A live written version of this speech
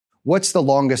what's the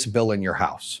longest bill in your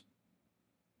house?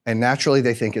 And naturally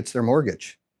they think it's their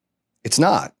mortgage. It's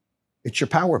not. It's your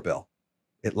power bill.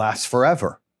 It lasts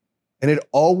forever. And it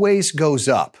always goes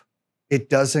up. It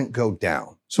doesn't go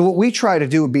down. So what we try to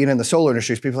do being in the solar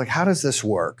industry is people are like, how does this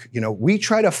work? We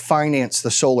try to finance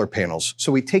the solar panels.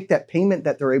 So we take that payment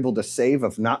that they're able to save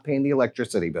of not paying the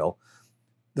electricity bill.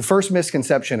 The first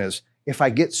misconception is, if I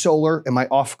get solar, am I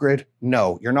off grid?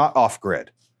 No, you're not off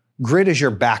grid. Grid is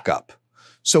your backup.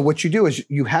 So what you do is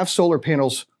you have solar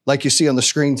panels like you see on the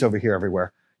screens over here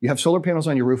everywhere. You have solar panels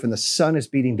on your roof and the sun is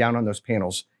beating down on those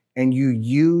panels and you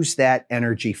use that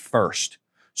energy first.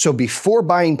 So before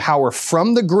buying power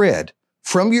from the grid,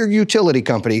 from your utility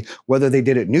company, whether they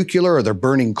did it nuclear or they're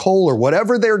burning coal or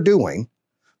whatever they're doing,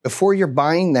 before you're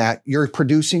buying that, you're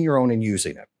producing your own and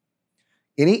using it.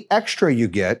 Any extra you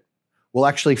get will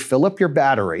actually fill up your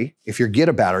battery, if you get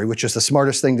a battery, which is the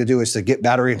smartest thing to do is to get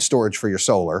battery and storage for your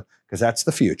solar, because that's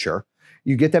the future.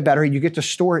 You get that battery, you get to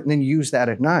store it and then use that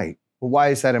at night. Well, why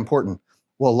is that important?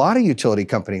 Well, a lot of utility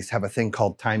companies have a thing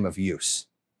called time of use.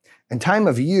 And time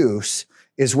of use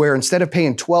is where instead of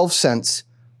paying 12 cents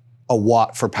a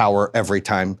watt for power every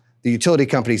time, the utility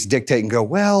companies dictate and go,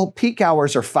 well, peak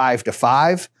hours are 5 to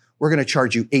 5. We're going to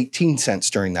charge you 18 cents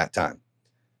during that time.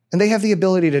 And they have the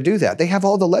ability to do that. They have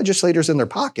all the legislators in their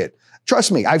pocket.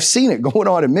 Trust me, I've seen it going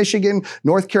on in Michigan,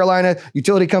 North Carolina,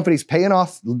 utility companies paying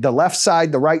off the left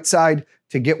side, the right side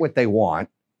to get what they want.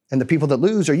 And the people that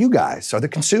lose are you guys, are the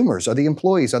consumers, are the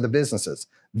employees, are the businesses.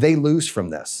 They lose from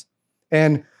this.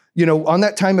 And on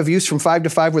that time of use from 5 to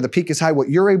 5 where the peak is high, what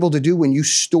you're able to do when you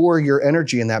store your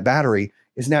energy in that battery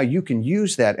is now you can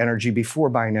use that energy before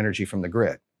buying energy from the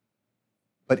grid.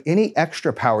 But any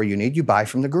extra power you need, you buy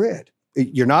from the grid.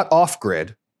 You're not off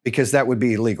grid because that would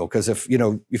be illegal. Because if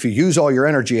you use all your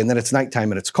energy and then it's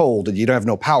nighttime and it's cold and you don't have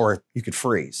no power, you could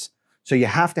freeze. So you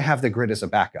have to have the grid as a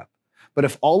backup. But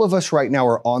if all of us right now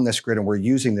are on this grid and we're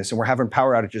using this and we're having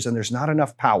power outages and there's not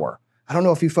enough power, I don't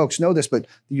know if you folks know this, but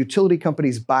the utility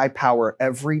companies buy power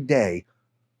every day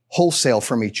wholesale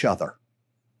from each other.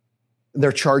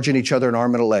 They're charging each other an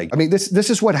arm and a leg. I mean, this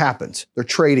is what happens. They're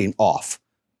trading off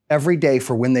every day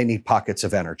for when they need pockets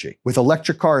of energy. With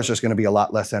electric cars, there's going to be a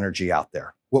lot less energy out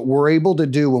there. What we're able to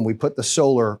do when we put the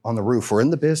solar on the roof or in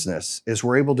the business is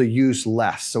we're able to use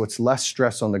less. So it's less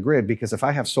stress on the grid because if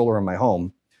I have solar in my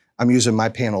home, I'm using my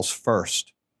panels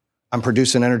first. I'm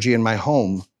producing energy in my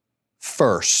home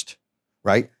first,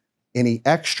 right? Any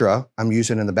extra I'm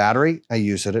using in the battery, I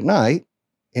use it at night.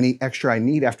 Any extra I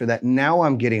need after that, now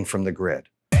I'm getting from the grid.